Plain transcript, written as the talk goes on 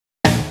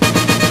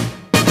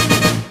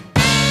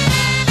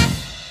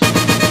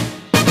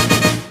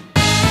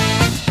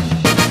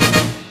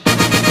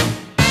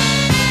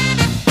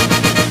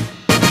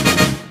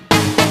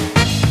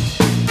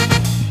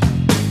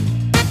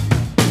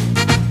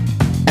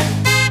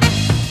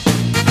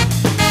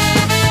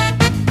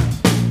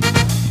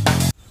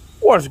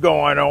What's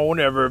going on,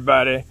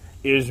 everybody?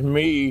 It's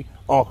me,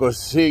 Uncle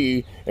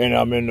C, and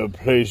I'm in the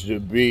place to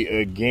be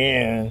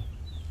again.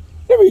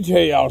 Let me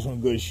tell y'all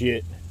some good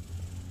shit.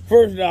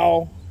 First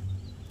off,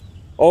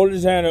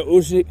 Oleksandr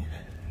Usyk,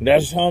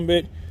 that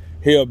sumbit,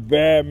 he a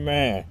bad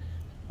man.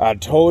 I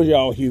told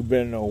y'all he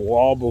been in a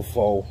wall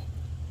before.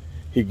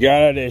 He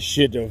got out of that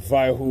shit to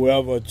fight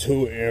whoever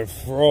to and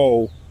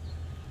fro.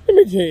 Let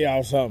me tell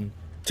y'all something.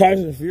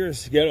 Tyson Fury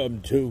scared of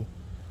him too.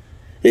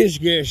 He's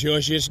scared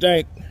sure shit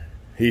stink.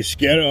 He's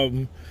scared of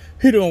him.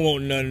 He don't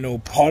want no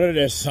part of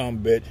that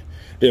sumbit.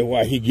 That's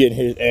why he getting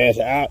his ass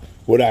out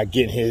without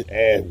getting his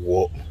ass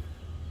whooped.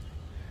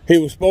 He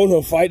was supposed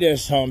to fight that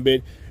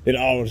sumbit, then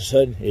all of a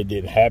sudden it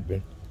didn't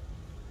happen.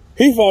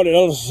 He fought that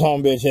other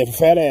sumbit, that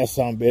fat ass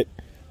sumbit,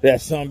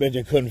 that sumbit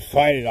that couldn't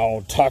fight it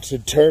all,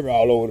 toxic turbo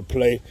all over the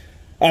place.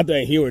 I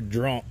think he was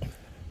drunk.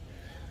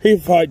 He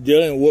fought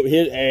Dylan and whooped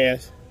his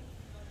ass.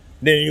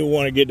 Then you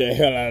want to get the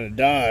hell out of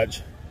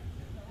Dodge.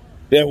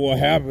 That's what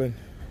happened.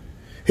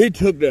 He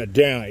took the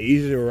damn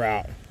easy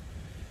route.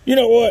 You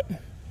know what?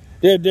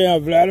 That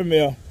damn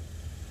Vladimir,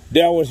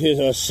 that was his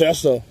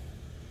assessor.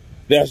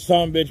 That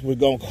sumbitch was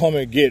going to come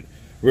and get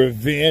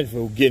revenge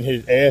for getting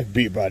his ass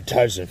beat by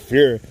Tyson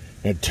Fury.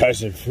 And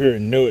Tyson Fury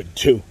knew it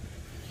too.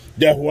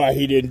 That's why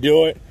he didn't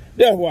do it.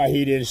 That's why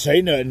he didn't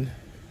say nothing.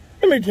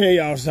 Let me tell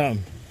y'all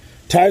something.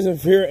 Tyson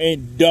Fury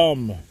ain't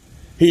dumb.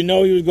 He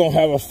know he was going to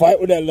have a fight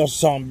with that little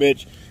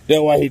sumbitch.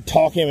 That's why he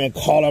talk him and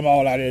call him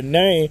all out of his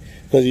name.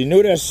 Because he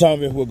knew that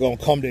sumbitch was going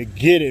to come to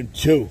get him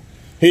too.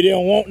 He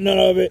didn't want none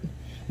of it.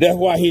 That's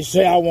why he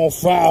said, I want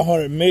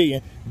 500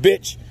 million.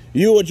 Bitch,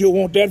 you what you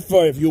want that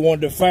for if you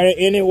want to fight it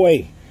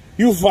anyway.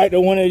 You fight the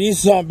one of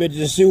these sumbitches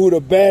to see who the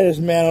baddest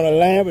man on the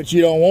land, but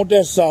you don't want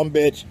that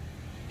sumbitch.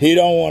 He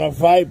don't want to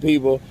fight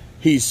people.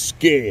 He's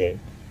scared.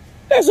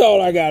 That's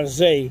all I got to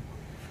say.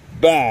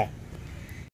 Bye.